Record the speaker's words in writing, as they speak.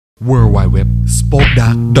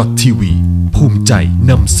www.spokedark.tv ภูมิใจ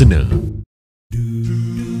นำเสนอส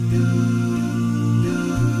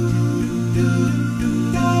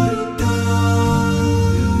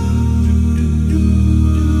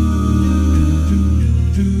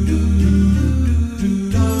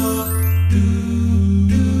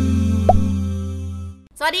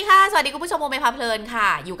วัสดีค่ะสวัสดีคุณผู้ชมโมเมพาเพลินค่ะ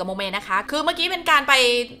อยู่กับโมเมนะคะคือเมื่อกี้เป็นการไป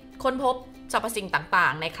ค้นพบสรรพสิ่งต่า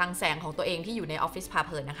งๆในคลังแสงของตัวเองที่อยู่ในออฟฟิศพาเ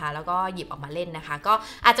พลินนะคะแล้วก็หยิบออกมาเล่นนะคะก็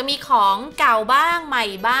อาจจะมีของเก่าบ้างใหม่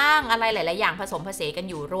บ้างอะไรหลายๆอย่างผสมผสานกัน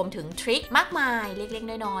อยู่รวมถึงทริคมากมายเล็ก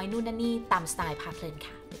ๆน้อยๆนู่นนั่นนี่ตามสไตล์พาเพลิน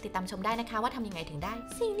ค่ะติดตามชมได้นะคะว่าทำยังไงถึงได้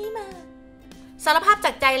สิ่งนี้มาสารภาพจ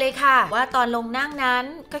ากใจเลยค่ะว่าตอนลงนั่งนั้น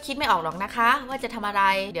ก็คิดไม่ออกหรอกนะคะว่าจะทำอะไร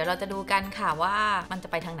เดี๋ยวเราจะดูกันค่ะว่ามันจะ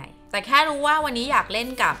ไปทางไหนแต่แค่รู้ว่าวันนี้อยากเล่น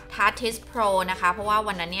กับ Artist Pro นะคะเพราะว่า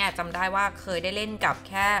วันนั้นเนี่ยจำได้ว่าเคยได้เล่นกับแ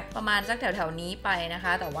ค่ประมาณสักแถวๆนี้ไปนะค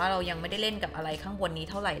ะแต่ว่าเรายังไม่ได้เล่นกับอะไรข้างบนนี้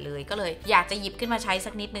เท่าไหร่เลยก็เลยอยากจะหยิบขึ้นมาใช้สั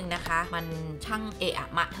กนิดนึงนะคะมันช่างเอะ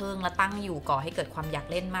มะเทิงและตั้งอยู่ก่อให้เกิดความอยาก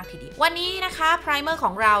เล่นมากทีเดียววันนี้นะคะ Primer ข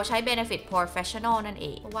องเราใช้ Benefit Professional นั่นเอ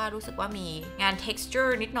งเพราะว่ารู้สึกว่ามีงาน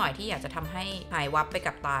texture นิดหน่อยที่อยากจะทำให้หายวับไป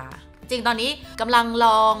กับตาจริงตอนนี้กำลังล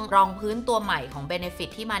องรองพื้นตัวใหม่ของ Benefit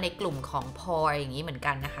ที่มาในกลุ่มของ Peau อย่างนี้เหมือน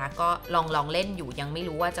กันนะคะก็ลองเล่นอยู่ยังไม่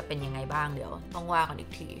รู้ว่าจะเป็นยังไงบ้างเดี๋ยวต้องว่ากันอีก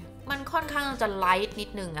ทีมันค่อนข้างจะไลท์นิด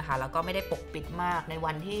นึงอะค่ะแล้วก็ไม่ได้ปกปิดมากใน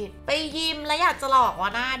วันที่ไปยิมแล้วอยากจะหลอกว่า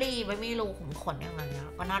หน้าดีไม่รู้ขุมขนยังไงน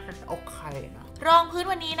ะก็น่าจะโอเคนะรองพื้น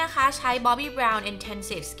วันนี้นะคะใช้ Bobbi Brown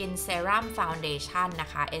Intensive Skin Serum Foundation นะ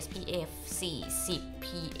คะ SPF 40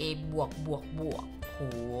 PA บวก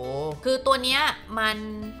คือตัวเนี้ยมัน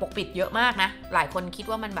ปกปิดเยอะมากนะหลายคนคิด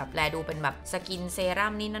ว่ามันแบบแลดูเป็นแบบสกินเซรั่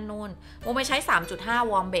มนี่นั่นนู่นโมไม่ใช้ 3.5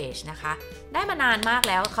 วอร์มเบจนะคะได้มานานมาก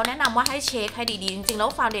แล้วเขาแนะนำว่าให้เช็คให้ดีๆจริงๆแล้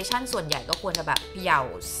วฟาวเดชั่นส่วนใหญ่ก็ควรจะแบบเยา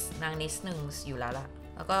ว์นางนิดนึงอยู่แล้วล่ะ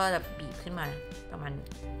แล้วก็จะบีบขึ้นมาประมาณ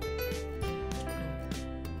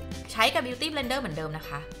ใช้กับ BeautyBlender เหมือนเดิมนะ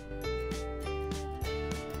คะ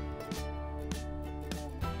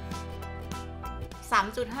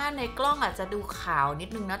3.5 ในกล้องอาจจะดูขาวนิด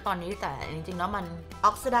นึงนะตอนนี้แต่จริงๆแล้วมันอ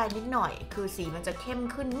อกซิไดซ์นิดหน่อยคือสีมันจะเข้ม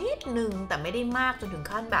ขึ้นนิดนึงแต่ไม่ได้มากจนถึง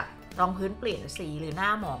ขั้นแบบรองพื้นเปลี่ยนสีหรือหน้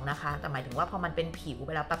าหมองนะคะแต่หมายถึงว่าพอมันเป็นผิวไป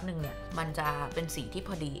แล้วแป๊บนึงเนี่ยมันจะเป็นสีที่พ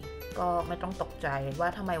อดีก็ไม่ต้องตกใจว่า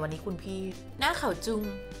ทำไมวันนี้คุณพี่หน้าขาวจุง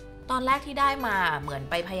ตอนแรกที่ได้มาเหมือน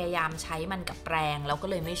ไปพยายามใช้มันกับแปรงแล้วก็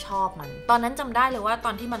เลยไม่ชอบมันตอนนั้นจำได้เลยว่าต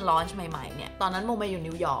อนที่มันลอนช์ใหม่ๆเนี่ยตอนนั้นโมไปอยู่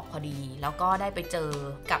นิวยอร์กพอดีแล้วก็ได้ไปเจอ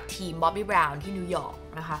กับทีม Bobbi Brown ที่นิวยอร์ก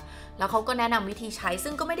นะคะแล้วเขาก็แนะนำวิธีใช้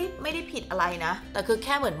ซึ่งก็ไม่ได้ผิดอะไรนะแต่คือแ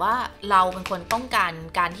ค่เหมือนว่าเราเป็นคนต้อง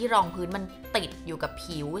การที่รองพื้นมันติดอยู่กับ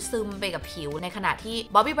ผิวซึมไปกับผิวในขณะที่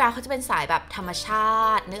Bobbi Brown เขาจะเป็นสายแบบธรรมชา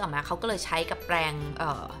ตินึกออกไหมเขาก็เลยใช้กับแปรง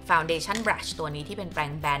foundation brush ตัวนี้ที่เป็นแปร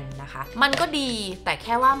งแบนนะคะมันก็ดีแต่แ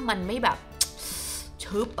ค่ว่ามันไม่แบบ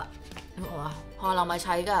ชึบอะนึกออกปะพอเรามาใ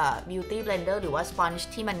ช้กับ BeautyBlender หรือว่า Sponge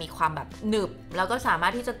ที่มันมีความแบบหนึบแล้วก็สามาร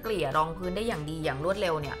ถที่จะเกลี่ยรองพื้นได้อย่างดีอย่างรวดเ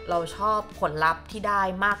ร็วเนี่ยเราชอบผลลัพธ์ที่ได้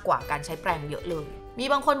มากกว่าการใช้แปรงเยอะเลยมี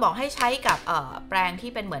บางคนบอกให้ใช้กับแปรง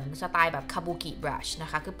ที่เป็นเหมือนสไตล์แบบคาบูกิบรัชนะ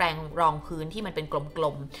คะคือแปรงรองพื้นที่มันเป็นกล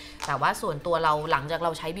มๆแต่ว่าส่วนตัวเราหลังจากเร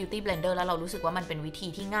าใช้ BeautyBlender แล้วเรารู้สึกว่ามันเป็นวิธี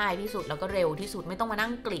ที่ง่ายที่สุดแล้วก็เร็วที่สุดไม่ต้องมานั่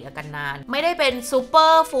งเกลี่ยกันนานไม่ได้เป็น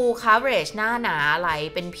Super Full Coverage หน้าหนาอะไร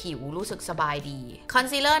เป็นผิวรู้สึกสบายดีคอน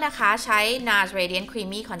ซีลเลอร์นะคะใช้ NARS Radiant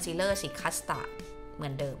Creamy Concealer สีคัสตาร์ดเหมื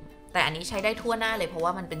อนเดิมแต่อันนี้ใช้ได้ทั่วหน้าเลยเพราะว่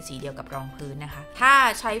ามันเป็นสีเดียวกับรองพื้นนะคะถ้า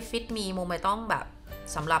ใช้ Fit Me โมไม่ต้องแบบ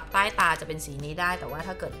สำหรับใต้ตาจะเป็นสีนี้ได้แต่ว่า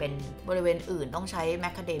ถ้าเกิดเป็นบริเวณอื่นต้องใช้แม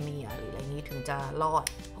คคาเดเมียหรืออะไรนี้ถึงจะรอด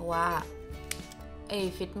เพราะว่า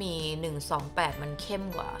ฟิตมี128มันเข้ม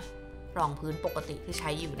กว่ารองพื้นปกติที่ใช้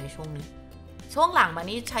อยู่ในช่วงนี้ช่วงหลังมา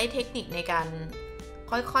นี้ใช้เทคนิคในการ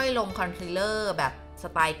ค่อยๆลงคอนซีลเลอร์แบบส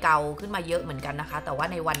ไตล์เกาขึ้นมาเยอะเหมือนกันนะคะแต่ว่า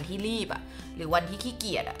ในวันที่รีบหรือวันที่ขี้เ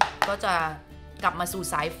กียจก็จะกลับมาสู่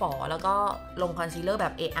สายฝอแล้วก็ลงคอนซีลเลอร์แบ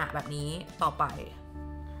บแบบนี้ต่อไป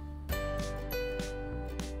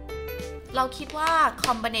เราคิดว่าค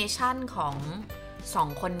อมบิเนชันของ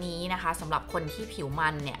2คนนี้นะคะสำหรับคนที่ผิวมั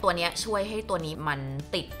นเนี่ยตัวนี้ช่วยให้ตัวนี้มัน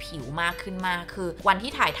ติดผิวมากขึ้นมากคือวัน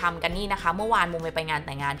ที่ถ่ายทำกันนี่นะคะเมื่อวานโมไปงานแ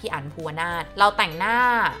ต่งงานที่อันภูวนาถเราแต่งหน้า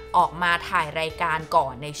ออกมาถ่ายรายการก่อ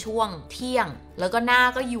นในช่วงเที่ยงแล้วก็หน้า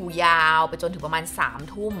ก็อยู่ยาวไปจนถึงประมาณ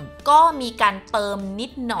3 ทุ่มก็มีการเติมนิ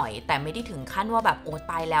ดหน่อยแต่ไม่ได้ถึงขั้นว่าแบบโอ้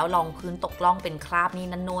ตายแล้วรองพื้นตกล่องเป็นคราบนี่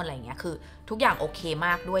นั่นโน่นอะไรเงี้ยคือทุกอย่างโอเคม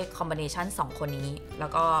ากด้วยคอมบิเนชัน2คนนี้แล้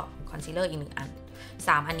วก็คอนซีลเลอร์อีก1 อัน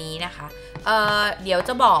3 อันนี้นะคะเดี๋ยวจ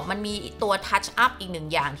ะบอกมันมีตัวทัชอัพอีก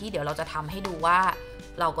1 อย่างที่เดี๋ยวเราจะทำให้ดูว่า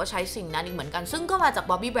เราก็ใช้สิ่งนั้นอีกเหมือนกันซึ่งก็มาจาก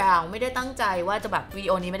Bobbi Brown ไม่ได้ตั้งใจว่าจะแบบวิดี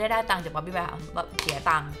โอนี้ไม่ได้ตังค์จาก Bobbi Brown แบบเสีย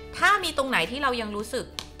ตังค์ถ้ามีตรงไหนที่เรายังรู้สึ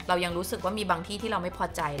กว่ามีบางที่ที่เราไม่พอ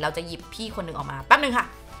ใจเราจะหยิบพี่คนหนึ่งออกมาแป๊บนึงค่ะ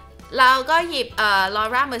เราก็หยิบ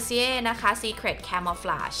Laura Mercier นะคะ Secret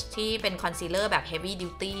Camouflage ที่เป็นคอนซีลเลอร์แบบ Heavy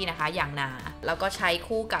Duty นะคะอย่างหนาแล้วก็ใช้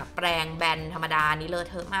คู่กับแปรงแบนธรรมดานี่เลอะ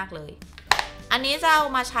เทอะมากเลยอันนี้จะเอา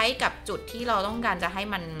มาใช้กับจุดที่เราต้องการจะให้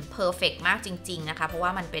มันเพอร์เฟกต์มากจริงๆนะคะเพราะว่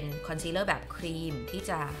ามันเป็นคอนซีลเลอร์แบบครีมที่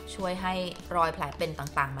จะช่วยให้รอยแผลเป็น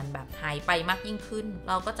ต่างๆมันแบบหายไปมากยิ่งขึ้น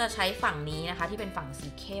เราก็จะใช้ฝั่งนี้นะคะที่เป็นฝั่งสี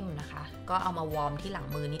เข้มนะคะก็เอามาวอร์มที่หลัง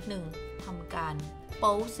มือนิดนึงทำการโ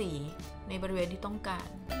ป๊สีในบริเวณที่ต้องการ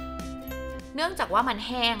เนื่องจากว่ามันแ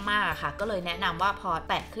ห้งมากค่ะก็เลยแนะนำว่าพอ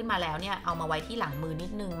แตะขึ้นมาแล้วเนี่ยเอามาไว้ที่หลังมือนิ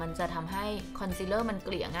ดนึงมันจะทำให้คอนซีลเลอร์มันเก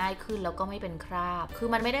ลี่ยง่ายขึ้นแล้วก็ไม่เป็นคราบคือ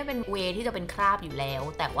มันไม่ได้เป็นเวที่จะเป็นคราบอยู่แล้ว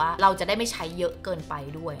แต่ว่าเราจะได้ไม่ใช้เยอะเกินไป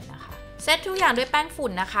ด้วยนะคะเซตทุกอย่างด้วยแป้งฝุ่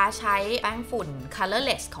นนะคะใช้แป้งฝุ่น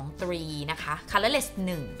colorless ของ 3 นะคะ colorless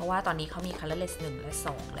 1 เพราะว่าตอนนี้เขามี colorless 1 และ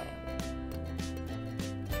 2 แล้ว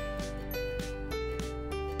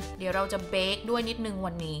เดี๋ยวเราจะเบคด้วยนิดนึง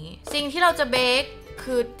วันนี้สิ่งที่เราจะเบค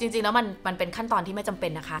คือจริงๆแล้วมันเป็นขั้นตอนที่ไม่จำเป็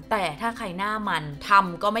นนะคะแต่ถ้าใครหน้ามันท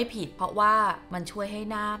ำก็ไม่ผิดเพราะว่ามันช่วยให้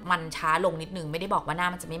หน้ามันช้าลงนิดนึงไม่ได้บอกว่าหน้า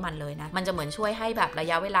มันจะไม่มันเลยนะมันจะเหมือนช่วยให้แบบระ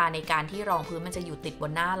ยะเวลาในการที่รองพื้นมันจะอยู่ติดบ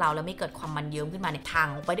นหน้าเราแล้วไม่เกิดความมันเยิ้มขึ้นมาในทาง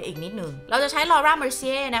ออกไปได้อีกนิดนึงเราจะใช้ Laura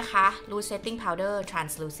Mercier นะคะ Loose Setting Powder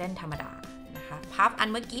Translucent ธรรมดานะคะพับอัน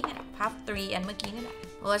เมื่อกี้เนี่ยพับ3 อันเมื่อกี้นี่แหละ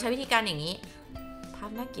ใช้วิธีการอย่างนี้พับ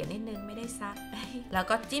หน้าเกลี่ยนิดนึงไม่ได้ซักแล้ว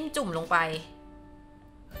ก็จิ้มจุ่มลงไป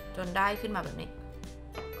จนได้ขึ้นมาแบบนี้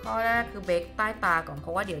ข้อแรกคือเบคใต้ตาก่อนเพร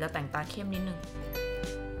าะว่าเดี๋ยวจะแต่งตาเข้มนิดนึง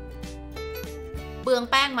เปลือง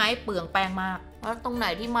แป้งไหมเปลืองแป้งมากแล้วตรงไหน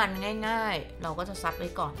ที่มันง่ายๆเราก็จะซัดไว้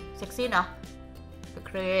ก่อนเซ็กซี่เนาะเ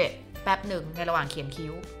คลียร์แป๊บหนึ่งในระหว่างเขียน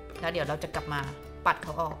คิ้วแล้วเดี๋ยวเราจะกลับมาปัดเข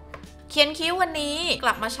าออกเขียนคิ้ววันนี้ก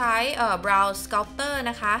ลับมาใช้ Brow Sculptor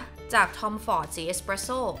นะคะจาก Tom Ford สี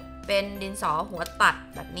Espresso เป็นดินสอหัวตัด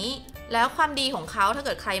แบบนี้แล้วความดีของเขาถ้าเ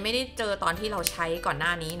กิดใครไม่ได้เจอตอนที่เราใช้ก่อนหน้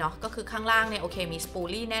านี้เนาะก็คือข้างล่างเนี่ยโอเคมีสปู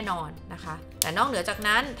ลี่แน่นอนนะคะแต่นอกเหนือจาก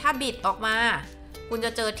นั้นถ้าบิดออกมาคุณจ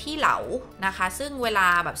ะเจอที่เหลานะคะซึ่งเวลา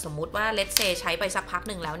แบบสมมุติว่าเลทเซใช้ไปสักพัก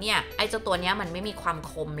หนึ่งแล้วเนี่ยไอ้เจ้าตัวเนี้ยมันไม่มีความ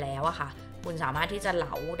คมแล้วอะค่ะคุณสามารถที่จะเหล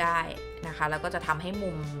าได้นะคะแล้วก็จะทำให้มุ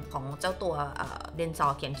มของเจ้าตัวดินสอ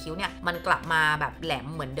เขียนคิ้วเนี่ยมันกลับมาแบบแหลม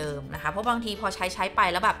เหมือนเดิมนะคะเพราะบางทีพอใช้ไป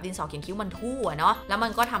แล้วแบบดินสอเขียนคิ้วมันทู่อะเนาะแล้วมั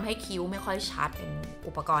นก็ทำให้คิ้วไม่ค่อยชัดเป็น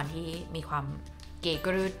อุปกรณ์ที่มีความเก๋ก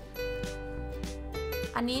รึด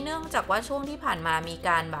อันนี้เนื่องจากว่าช่วงที่ผ่านมามีก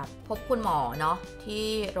ารแบบพบคุณหมอเนาะที่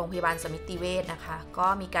โรงพยาบาลสมิติเวชนะคะก็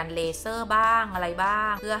มีการเลเซอร์บ้างอะไรบ้า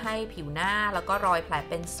งเพื่อให้ผิวหน้าแล้วก็รอยแผล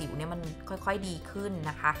เป็นสิวเนี่ยมันค่อยๆดีขึ้น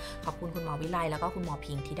นะคะขอบคุณคุณหมอวิไลแล้วก็คุณหมอ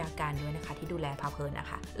พิงค์ธิดาการด้วยนะคะที่ดูแลพาเพลินนะ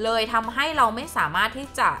คะเลยทำให้เราไม่สามารถที่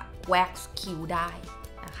จะแว็กซ์คิ้วได้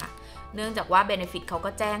นะคะเนื่องจากว่า benefit เขาก็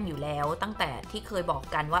แจ้งอยู่แล้วตั้งแต่ที่เคยบอก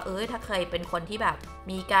กันว่าถ้าเคยเป็นคนที่แบบ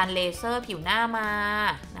มีการเลเซอร์ผิวหน้ามา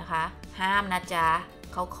นะคะห้ามนะจ๊ะ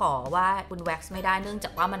เขาขอว่าคุณแว็กซ์ไม่ได้เนื่องจา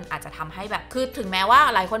กว่ามันอาจจะทำให้แบบคือถึงแม้ว่า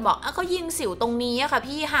หลายคนบอกเขายิงสิวตรงนี้อะค่ะ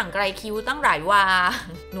พี่ห่างไกลคิ้วตั้งหลายวา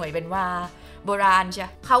หน่วยเป็นวาโบราณใช่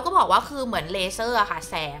เขาก็บอกว่าคือเหมือนเลเซอร์อะค่ะ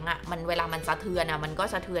แสงอะมันเวลามันสะเทือนอะมันก็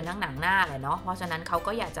สะเทือนทั้งหนังหน้าเลยเนาะเพราะฉะนั้นเขา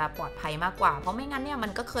ก็อยากจะปลอดภัยมากกว่าเพราะไม่งั้นเนี่ยมั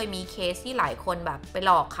นก็เคยมีเคสที่หลายคนแบบไปห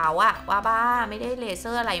ลอกเขาอะว่าบ้าไม่ได้เลเซ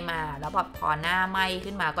อร์อะไรมาแล้วแบบพอหน้าไหม้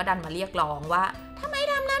ขึ้นมาก็ดันมาเรียกร้องว่าทำไม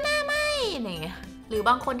ทำหน้าไหม้อย่างเงี้ยหรือ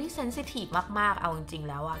บางคนที่เซนซิทีฟมากๆเอาจริงๆ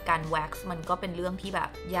แล้วอะการแว็กซ์มันก็เป็นเรื่องที่แบบ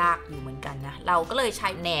ยากอยู่เหมือนกันนะเราก็เลยใช้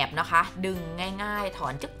แหนบนะคะดึงง่ายๆถอ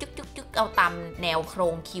นจึ๊กเอาตามแนวโคร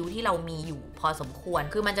งคิ้วที่เรามีอยู่พอสมควร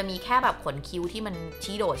คือมันจะมีแค่แบบขนคิ้วที่มัน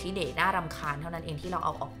ชี้โดดชี้เดน่ารำคาญเท่านั้นเองที่เราเอ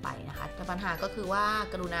าออกไปนะคะแต่ปัญหาก็คือว่า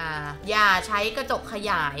กรุณาอย่าใช้กระจกข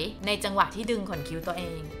ยายในจังหวะที่ดึงขนคิ้วตัวเอ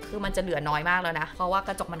งคือมันจะเหลือน้อยมากแล้วนะเพราะว่าก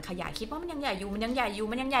ระจกมันขยายคิดว่ามันยังใหญ่อ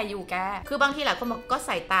ยู่แกคือบางทีหลายคนบอกก็ใ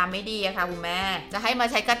ส่ตาไม่ดีอะค่ะคุณแม่จะให้มา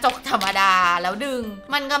ใช้กระจกธรรมดาแล้วดึง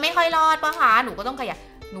มันก็ไม่ค่อยรอดปะคะหนูก็ต้องขยาย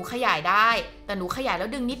หนูขยายได้แต่หนูขยายแล้ว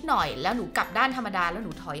ดึงนิดหน่อยแล้วหนูกลับด้านธรรมดาแล้วห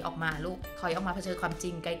นูถอยออกมาลูกถอยออกมาเผชิญความจริ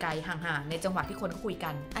งไกลๆห่างๆในจังหวะที่คนเขาคุยกั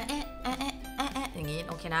นอย่างนี้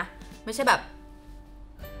โอเคนะไม่ใช่แบบ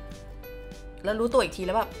แล้วรู้ตัวอีกทีแ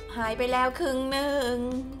ล้วแบบหายไปแล้วครึ่งนึง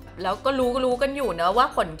แล้วก็รู้กันอยู่เนอะว่า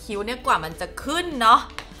ขนคิ้วเนี่ยกว่ามันจะขึ้นเนาะ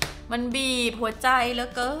มันบีบหัวใจเหลือ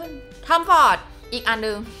เกินทำฟอร์ดอีกอัน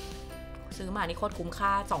นึงซื้อมานี่โคตรคุ้มค่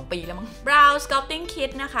า2 ปีแล้วมั้ง Brow Sculpting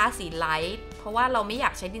Kit นะคะสีไลท์เพราะว่าเราไม่อย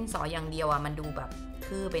ากใช้ดินสออย่างเดียวอะมันดูแบบ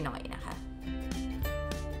ทื่อไปหน่อยนะคะ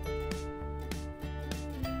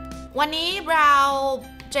วันนี้ Brow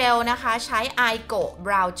Gel นะคะใช้ Eyeko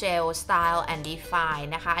Brow Gel Style and Define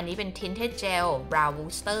นะคะอันนี้เป็น Tinted Gel Brow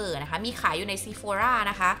Booster นะคะมีขายอยู่ใน Sephora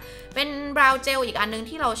นะคะเป็น Brow Gel อีกอันนึง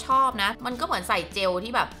ที่เราชอบนะมันก็เหมือนใส่เจล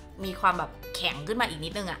ที่แบบมีความแบบแข็งขึ้นมาอีกนิ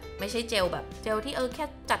ดนึงอะไม่ใช่เจลแบบเจลที่แค่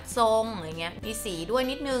จัดทรงอะไรเงี้ยมีสีด้วย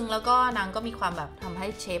นิดนึงแล้วก็นางก็มีความแบบทำให้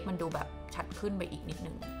เชฟมันดูแบบ ชัดขึ้นไปอีกนิดนึ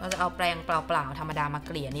งเราจะเอาแปรงเปล่าๆธรรมดามาเ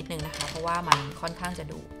กลี่ยนิดนึงนะคะเพราะว่ามันค่อนข้างจะ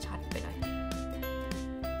ดูชัดไปหน่อย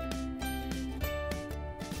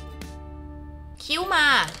คิ้วมา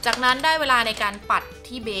จากนั้นได้เวลาในการปัด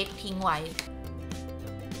ที่เบคทิ้งไว้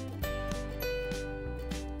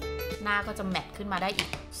หน้าก็จะแมตต์ขึ้นมาได้อีก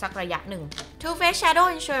สักระยะหนึ่ง Too Faced Shadow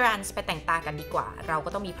Insurance ไปแต่งตากันดีกว่าเราก็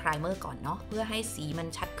ต้องมีไพรเมอร์ก่อนเนาะเพื่อให้สีมัน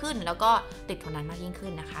ชัดขึ้นแล้วก็ติดทนนานมากยิ่งขึ้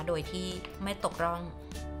นนะคะโดยที่ไม่ตกร่อง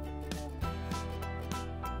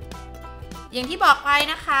อย่างที่บอกไป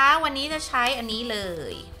นะคะวันนี้จะใช้อันนี้เล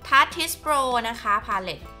ย Tarte Pro นะคะพาเล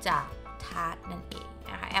ตจาก Tarte นั่นเอง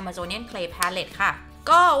นะคะ Amazonian Clay Palette ค่ะ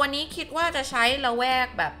ก็วันนี้คิดว่าจะใช้ละแวก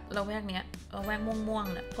แบบละแวกเนี้ยละแวกม่วง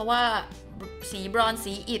ๆเนี่ยเพราะว่าสีบรอนซ์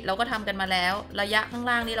สีอิฐเราก็ทำกันมาแล้วระยะข้าง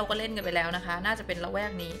ล่างนี้เราก็เล่นกันไปแล้วนะคะน่าจะเป็นละแว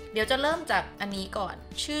กนี้เดี๋ยวจะเริ่มจากอันนี้ก่อน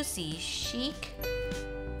ชื่อสี Chic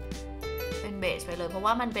เป็นเบสไปเลยเพราะ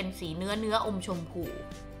ว่ามันเป็นสีเนื้ออมชมพู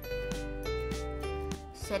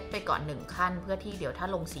เซตไปก่อน1ขั้นเพื่อที่เดี๋ยวถ้า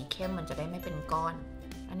ลงสีเข้มมันจะได้ไม่เป็นก้อน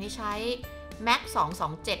อันนี้ใช้ M.A.C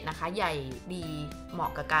 227นะคะใหญ่ดีเหมาะ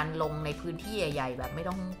กับการลงในพื้นที่ใหญ่ๆแบบไม่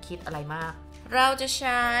ต้องคิดอะไรมากเราจะใ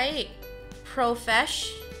ช้ Profesh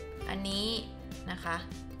อันนี้นะคะ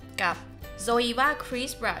กับ Zoeva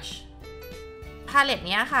Crease Brush พาเลตเ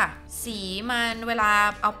นี้ยค่ะสีมันเวลา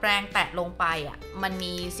เอาแปรงแตะลงไปอ่ะมัน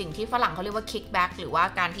มีสิ่งที่ฝรั่งเขาเรียกว่า kickback หรือว่า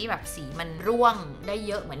การที่แบบสีมันร่วงได้เ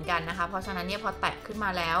ยอะเหมือนกันนะคะเพราะฉะนั้นเนี่ยพอแตะขึ้นมา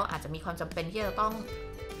แล้วอาจจะมีความจำเป็นที่จะต้อง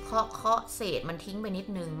เคาะเศษมันทิ้งไปนิด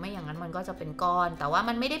นึงไม่อย่างนั้นมันก็จะเป็นก้อนแต่ว่า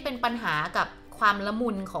มันไม่ได้เป็นปัญหากับความละมุ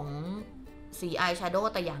นของสีอายแชโด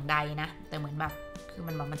ว์แต่อย่างใดนะแต่เหมือนแบบคือ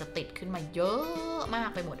มันจะติดขึ้นมาเยอะมาก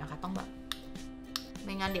ไปหมดนะคะต้องแบบไ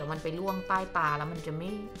ม่งั้นเดี๋ยวมันไปล่วงใต้ตาแล้วมันจะไ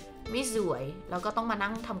ม่สวยแล้วก็ต้องมานั่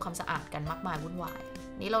งทำความสะอาดกันมากมายวุ่นวาย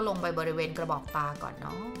นี่เราลงไปบริเวณกระบอกตาก่อนเน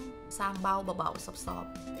าะสร้างเบ้าเบาๆซอบ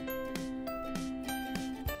ๆ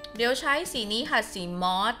เดี๋ยวใช้สีนี้ค่ะสีม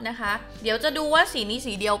อสนะคะเดี๋ยวจะดูว่าสีนี้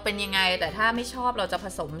สีเดียวเป็นยังไงแต่ถ้าไม่ชอบเราจะผ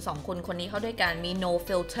สม2คนนี้เข้าด้วยกันมี No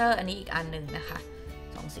Filter อันนี้อีกอันหนึ่งนะคะ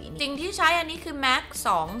2สีนี้สิ่งที่ใช้อันนี้คือ M.A.C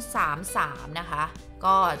 233นะคะ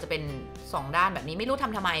ก็จะเป็น2ด้านแบบนี้ไม่รู้ท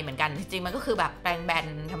ำไมเหมือนกันจริงๆมันก็คือแบบแปรงแบน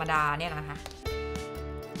ธรรมดาเนี่ยนะคะ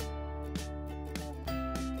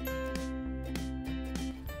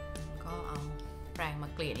ก็เอาแปรงมา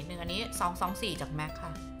เกลี่ยนิดนึงอันนี้224จาก M.A.C ค่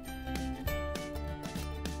ะ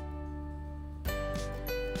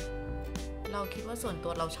เราคิดว่าส่วนตั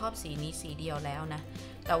วเราชอบสีนี้สีเดียวแล้วนะ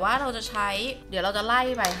แต่ว่าเราจะใช้เดี๋ยวเราจะไล่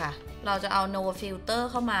ไปค่ะเราจะเอา No Filter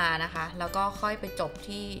เข้ามานะคะแล้วก็ค่อยไปจบ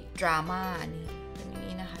ที่ Drama นี้เป็นอย่าง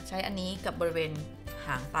นี้นะคะใช้อันนี้กับบริเวณห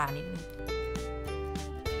างตานิดนึง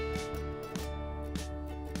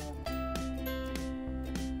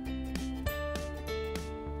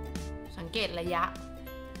สังเกตระยะ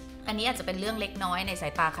อันนี้อาจจะเป็นเรื่องเล็กน้อยในสา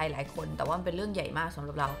ยตาใครหลายคนแต่ว่ามันเป็นเรื่องใหญ่มากสำห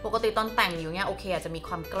รับเราปกติตอนแต่งอยู่เนี้ยโอเคอาจจะมีค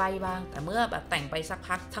วามใกล้บ้างแต่เมื่อแบบแต่งไปสัก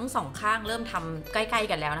พักทั้งสองข้างเริ่มทำใกล้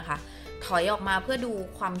ๆกันแล้วนะคะถอยออกมาเพื่อดู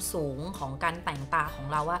ความสูงของการแต่งตาของ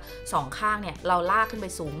เราว่า2ข้างเนี่ยเราลากขึ้นไป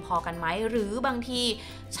สูงพอกันไหมหรือบางที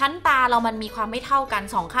ชั้นตาเรามันมีความไม่เท่ากัน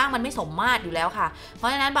2ข้างมันไม่สมมาตรอยู่แล้วค่ะเพรา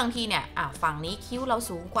ะฉะนั้นบางทีเนี่ยฝั่งนี้คิ้วเรา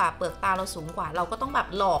สูงกว่าเปลือกตาเราสูงกว่าเราก็ต้องแบบ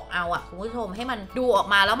หลอกเอาคุณผู้ชมให้มันดูออก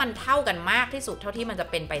มาแล้วมันเท่ากันมากที่สุดเท่าที่มันจะ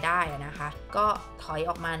เป็นไปได้นะคะก็ถอย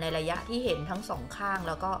ออกมาในระยะที่เห็นทั้ง2ข้างแ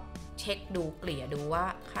ล้วก็เช็คดูเกลี่ยดูว่า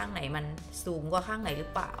ข้างไหนมันสูงกว่าข้างไหนหรือ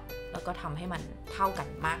เปล่าแล้วก็ทำให้มันเท่ากัน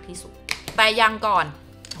มากที่สุดแต่ยังก่อน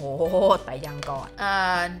แต่ยังก่อน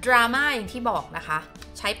ดราม่าอย่างที่บอกนะคะ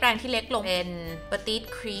ใช้แปรงที่เล็กลงเป็น Petite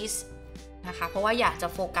Crease นะคะเพราะว่าอยากจะ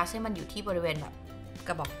โฟกัสให้มันอยู่ที่บริเวณแบบก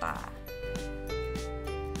ระบอกตา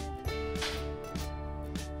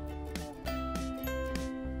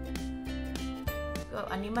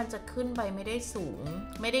อันนี้มันจะขึ้นไปไม่ได้สูง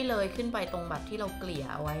ไม่ได้เลยขึ้นไปตรงแบบที่เราเกลี่ย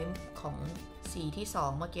เอาไว้ของสีที่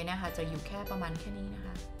2เมื่อกี้นะคะจะอยู่แค่ประมาณแค่นี้นะค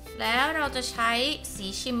ะแล้วเราจะใช้สี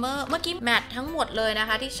ชิมเมอร์เมื่อกี้แมททั้งหมดเลยนะค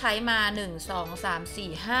ะที่ใช้มา1 2 3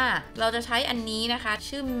 4 5เราจะใช้อันนี้นะคะ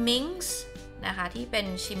ชื่อ Minx นะคะที่เป็น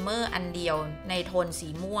ชิมเมอร์อันเดียวในโทนสี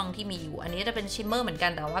ม่วงที่มีอยู่อันนี้จะเป็นชิมเมอร์เหมือนกั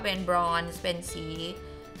นแต่ว่าเป็นบรอนซ์เป็นสี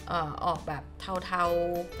ออกแบบเทา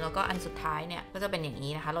ๆแล้วก็อันสุดท้ายเนี่ยก็จะเป็นอย่าง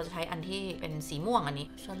นี้นะคะเราจะใช้อันที่เป็นสีม่วงอันนี้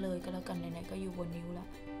เฉลยก็แล้วกันไหนๆก็อยู่บนนิ้วแล้ว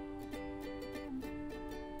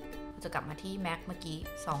จะกลับมาที่ M.A.C เมื่อกี้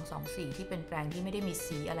224ที่เป็นแปรงที่ไม่ได้มี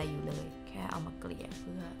สีอะไรอยู่เลยแค่เอามาเกลี่ยเ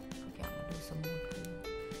พื่อทุกอย่างมันดูสมูทขึ้น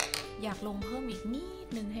อยากลงเพิ่มอีกนิด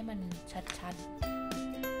นึงให้มันชัดๆ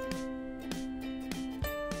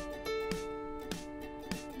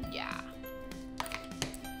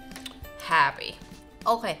happy โ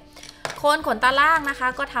อเคโคนขนตาล่างนะคะ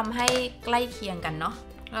ก็ทำให้ใกล้เคียงกันเนาะ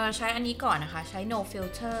เราใช้อันนี้ก่อนนะคะใช้ No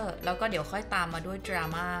Filter แล้วก็เดี๋ยวค่อยตามมาด้วย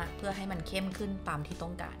Drama เพื่อให้มันเข้มขึ้นตามที่ต้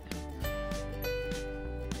องการ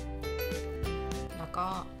แล้ว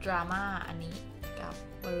ก็ดราม่าอันนี้กับ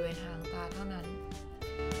บริเวณหางตาเท่านั้น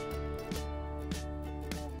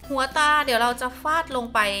หัวตาเดี๋ยวเราจะฟาดลง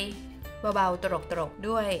ไปเบาๆตรกๆ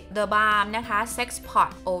ด้วย The Balm นะคะ Sex Pot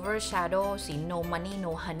Overshadow สี No Money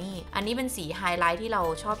No Honey อันนี้เป็นสีไฮไลท์ที่เรา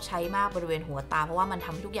ชอบใช้มากบริเวณหัวตาเพราะว่ามันท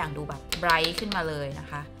ำให้ทุกอย่างดูแบบไบรท์ขึ้นมาเลยนะ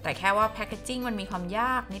คะแต่แค่ว่าแพคเกจจิ้งมันมีความย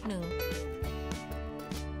ากนิดนึง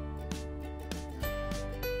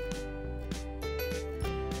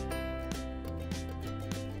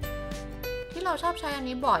เราชอบใช้อัน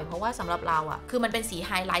นี้บ่อยเพราะว่าสำหรับเราอะคือมันเป็นสีไ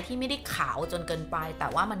ฮไลท์ที่ไม่ได้ขาวจนเกินไปแต่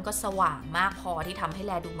ว่ามันก็สว่างมากพอที่ทำให้แ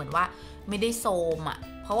ลดูเหมือนว่าไม่ได้โซมอะ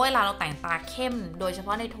เพราะว่าเวลาเราแต่งตาเข้มโดยเฉพ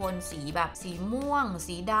าะในโทนสีแบบสีม่วง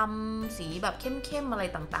สีดำสีแบบเข้มๆอะไร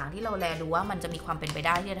ต่างๆที่เราแลดูว่ามันจะมีความเป็นไปไ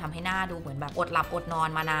ด้ที่จะทำให้หน้าดูเหมือนแบบอดหลับอดนอน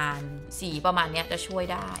มานานสีประมาณนี้จะช่วย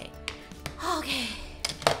ได้โอเค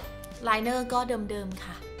ไลเนอร์ก็เดิมๆ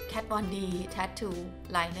ค่ะ Kat Von D Tattoo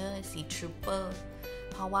Liner สี Trooper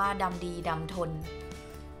เพราะว่าดำดีดำทน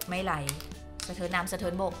ไม่ไหลสะเทินน้ำสะเทิ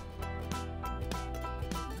นบก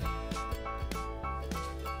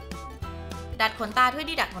ดัดขนตาด้วย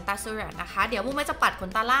ดีดัดขนตาซูรัตนะคะเดี๋ยวมุ้งจะปัดขน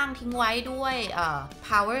ตาล่างทิ้งไว้ด้วย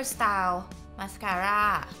Power Style มาสคาร่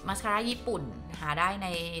าญี่ปุ่นหาได้ใน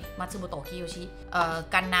มัตสึโมโตะคิโยชิ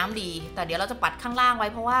กันน้ำดีแต่เดี๋ยวเราจะปัดข้างล่างไว้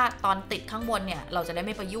เพราะว่าตอนติดข้างบนเนี่ยเราจะได้ไ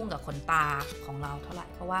ม่ไปยุ่งกับขนตาของเราเท่าไหร่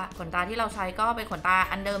เพราะว่าขนตาที่เราใช้ก็เป็นขนตา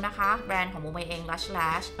อันเดิมนะคะแบรนด์ของโมเมเอง Lush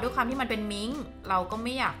Lash ด้วยความที่มันเป็นมิงค์เราก็ไ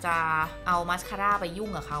ม่อยากจะเอามาสคาร่าไปยุ่ง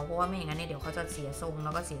กับเขาเพราะว่าไม่อย่างนั้นเนี่ยเดี๋ยวเขาจะเสียทรงแ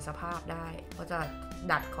ล้วก็เสียสภาพได้ก็จะ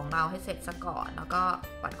ดัดของเราให้เสร็จซะก่อนแล้วก็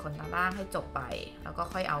ปัดขนตาล่างให้จบไปแล้วก็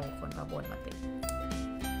ค่อยเอาขนตาบนมาติด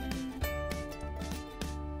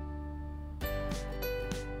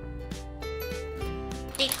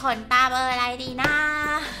ติดขนตาเบอร์อะไรดีนะ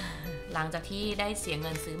หลังจากที่ได้เสียเงิ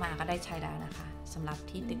นซื้อมาก็ได้ใช้แล้วนะคะสำหรับ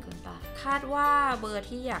ที่ติดขนตาคาดว่าเบอร์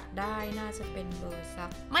ที่อยากได้น่าจะเป็นเบอร์ซัก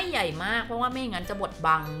ไม่ใหญ่มากเพราะว่าไม่งั้นจะบด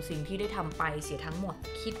บังสิ่งที่ได้ทำไปเสียทั้งหมด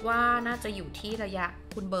คิดว่าน่าจะอยู่ที่ระยะ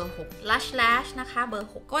คุณเบอร์6 Lush Lash นะคะเบอร์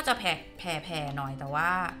6ก็จะแผ่หน่อยแต่ว่า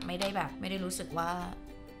ไม่ได้รู้สึกว่า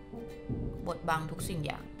บดบังทุกสิ่ง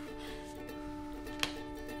อย่าง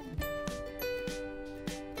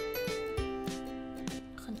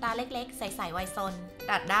ตาเล็กๆใสๆวัยซน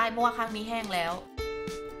ดัดได้เพราะว่าข้างนี้แห้งแล้ว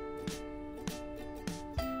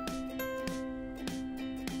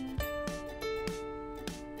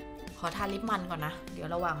ขอทาลิปมันก่อนนะเดี๋ยว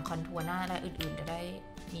ระหว่างคอนทัวร์หน้าและอื่นๆจะได้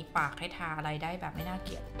มีปากให้ทาอะไรได้แบบไม่น่าเก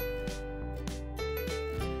ลียด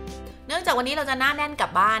เนื่องจากวันนี้เราจะหน้าแน่นกลั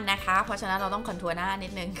บบ้านนะคะเพราะฉะนั้นเราต้องคอนทัวร์หน้านิ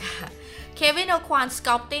ดนึงค่ะ Kevyn Aucoin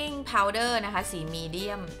Sculpting Powder นะคะสีมีเดี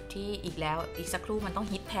ยมที่อีกสักครู่มันต้อง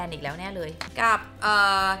ฮิตแพนอีกแล้วแน่เลยกับ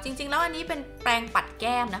จริงๆแล้วอันนี้เป็นแปรงปัดแ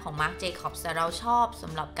ก้มนะของ Marc Jacobs แต่เราชอบส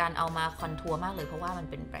ำหรับการเอามาคอนทัวร์มากเลยเพราะว่ามัน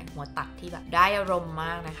เป็นแปรงหัวตัดที่แบบได้อารมณ์ม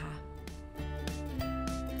ากนะคะ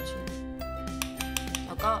แ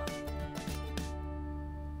ล้วก็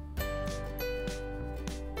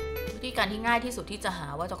วิธีการที่ง่ายที่สุดที่จะหา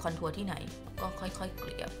ว่าจะคอนทัวร์ที่ไหนก็ค่อยๆเก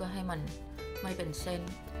ลี่ยเพื่อให้มันไม่เป็นเส้น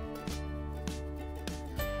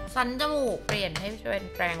สันจมูกเปลี่ยนให้เป็น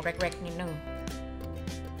แปรงเล็กๆนิดนึง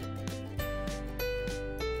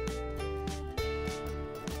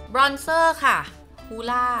บรอนเซอร์ค่ะฮู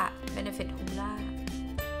ล่า Benefit ฮูล่า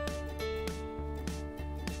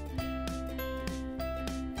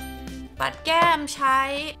ปัดแก้มใช้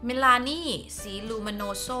มิลานี่สีลูมิโน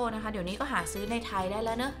โซนะคะเดี๋ยวนี้ก็หาซื้อในไทยได้แ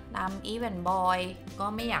ล้วเนอะตามอีเวนต์บอยก็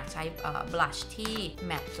ไม่อยากใช้บลัชที่แ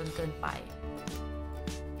มตต์จนเกินไป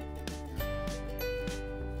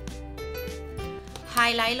ไฮ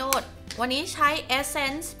ไลท์โลดวันนี้ใช้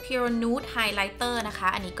Essence Pure Nude Highlighter นะคะ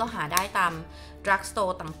อันนี้ก็หาได้ตาม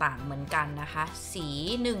Drugstore ต่างๆเหมือนกันนะคะสี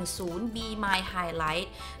 10 Be My Highlight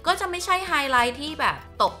ก็จะไม่ใช่ไฮไลท์ที่แบบ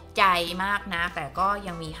ตกใจมากนะแต่ก็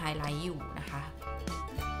ยังมีไฮไลท์อยู่นะคะ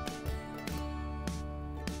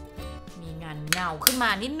มีงานเงาขึ้นมา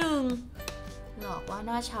นิดนึงหลอกว่าห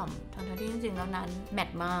น้าฉ่ำทั้งที่จริงๆแล้วนั้นแมต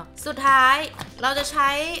ต์มากสุดท้ายเราจะใช้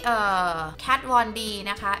Kat Von D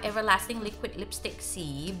นะคะ Everlasting Liquid Lipstick สี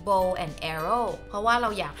Bow and Arrow เพราะว่าเรา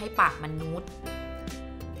อยากให้ปากมันนูด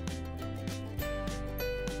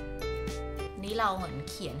นี่เราเหมือน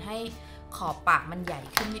เขียนให้ขอบปากมันใหญ่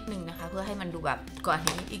ขึ้นนิดนึงนะคะเพื่อให้มันดูแบบกว่า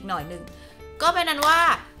นี้อีกหน่อยนึงก็เป็นนั้นว่า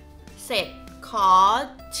เสร็จขอ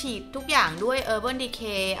ฉีดทุกอย่างด้วย Urban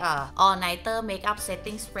Decay All Nighter Makeup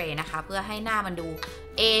Setting Spray นะคะเพื่อให้หน้ามันดู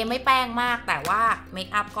ไม่แป้งมากแต่ว่าเมค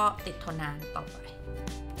อัพก็ติดทนนานต่อไป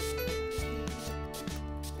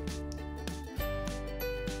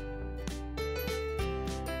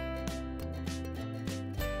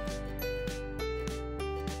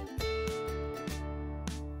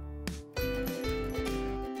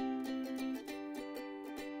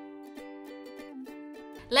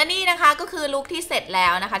และนี่นะคะก็คือลุคที่เสร็จแล้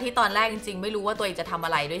วนะคะที่ตอนแรกจริงๆไม่รู้ว่าตัวเองจะทำอ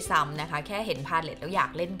ะไรด้วยซ้ำนะคะแค่เห็นพาเลตแล้วอยา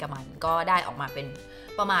กเล่นกับมันก็ได้ออกมาเป็น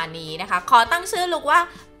ประมาณนี้นะคะขอตั้งชื่อลุคว่า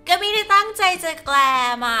ก็ไม่ได้ตั้งใจจะแกล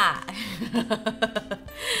มอ่ะ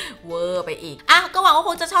เวอร์ไปอีกก็หวังว่าค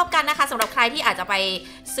งจะชอบกันนะคะสำหรับใครที่อาจจะไป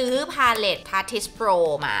ซื้อพาเลต Artist Pro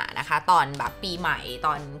มานะคะตอนแบบปีใหม่ต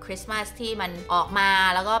อนคริสต์มาสที่มันออกมา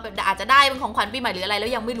แล้วก็อาจจะได้เป็นของขวัญปีใหม่หรืออะไรแล้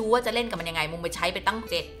วยังไม่รู้ว่าจะเล่นกับมันยังไงมึงไปใช้ไปตั้ง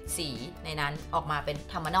7สีในนั้นออกมาเป็น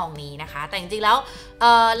ธรรมนองนี้นะคะแต่จริงๆแล้ว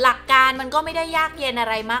หลักการมันก็ไม่ได้ยากเย็นอะ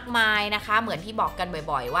ไรมากมายนะคะเหมือนที่บอกกัน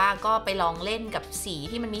บ่อยๆว่าก็ไปลองเล่นกับสี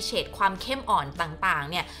ที่มันมีเฉดความเข้มอ่อนต่างๆ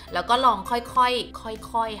เนี่ยแล้วก็ลองค่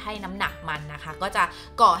อยๆให้น้ำหนักมันนะคะก็จะ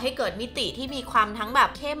ก่อให้เกิดมิติที่มีความทั้งแบบ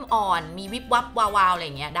เข้มอ่อนมีวิบวับวาวๆอะไรอ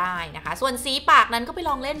ย่างเงี้ยได้นะคะส่วนสีปากนั้นก็ไป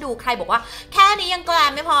ลองเล่นดูใครบอกว่าแค่นี้ยังแกล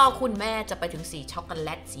มไม่พอคุณแม่จะไปถึงสีช็อกโกแล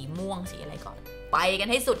ตสีม่วงสีอะไรก่อนไปกัน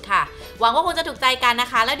ให้สุดค่ะหวังว่าคงจะถูกใจกันนะ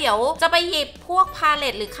คะแล้วเดี๋ยวจะไปหยิบพวกพาเล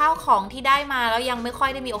ตหรือข้าวของที่ได้มาแล้วยังไม่ค่อย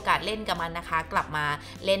ได้มีโอกาสเล่นกับมันนะคะกลับมา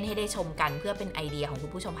เล่นให้ได้ชมกันเพื่อเป็นไอเดียของคุ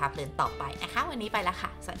ณผู้ชมพาเพลินต่อไปนะคะวันนี้ไปแล้วค่ะ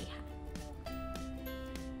สวัสดีค่ะ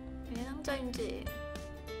ไม่ตั้งใจจริง